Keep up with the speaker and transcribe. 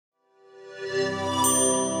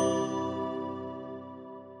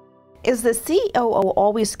Is the COO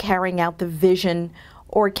always carrying out the vision,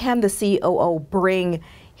 or can the COO bring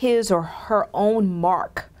his or her own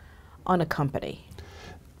mark on a company?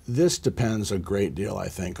 This depends a great deal, I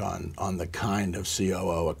think, on the kind of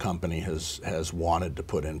COO a company has wanted to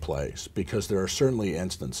put in place, because there are certainly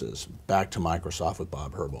instances, back to Microsoft with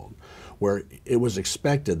Bob Herbold, where it was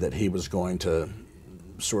expected that he was going to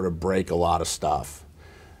sort of break a lot of stuff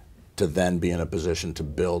to then be in a position to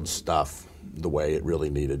build stuff the way it really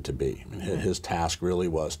needed to be. I mean, his task really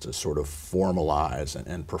was to sort of formalize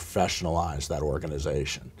and professionalize that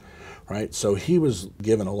organization, right? So he was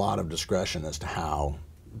given a lot of discretion as to how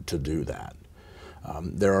to do that.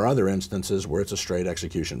 There are other instances where it's a straight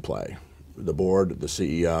execution play. The board, the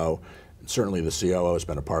CEO, certainly the COO has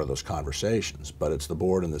been a part of those conversations, but it's the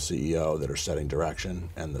board and the CEO that are setting direction,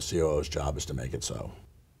 and the COO's job is to make it so.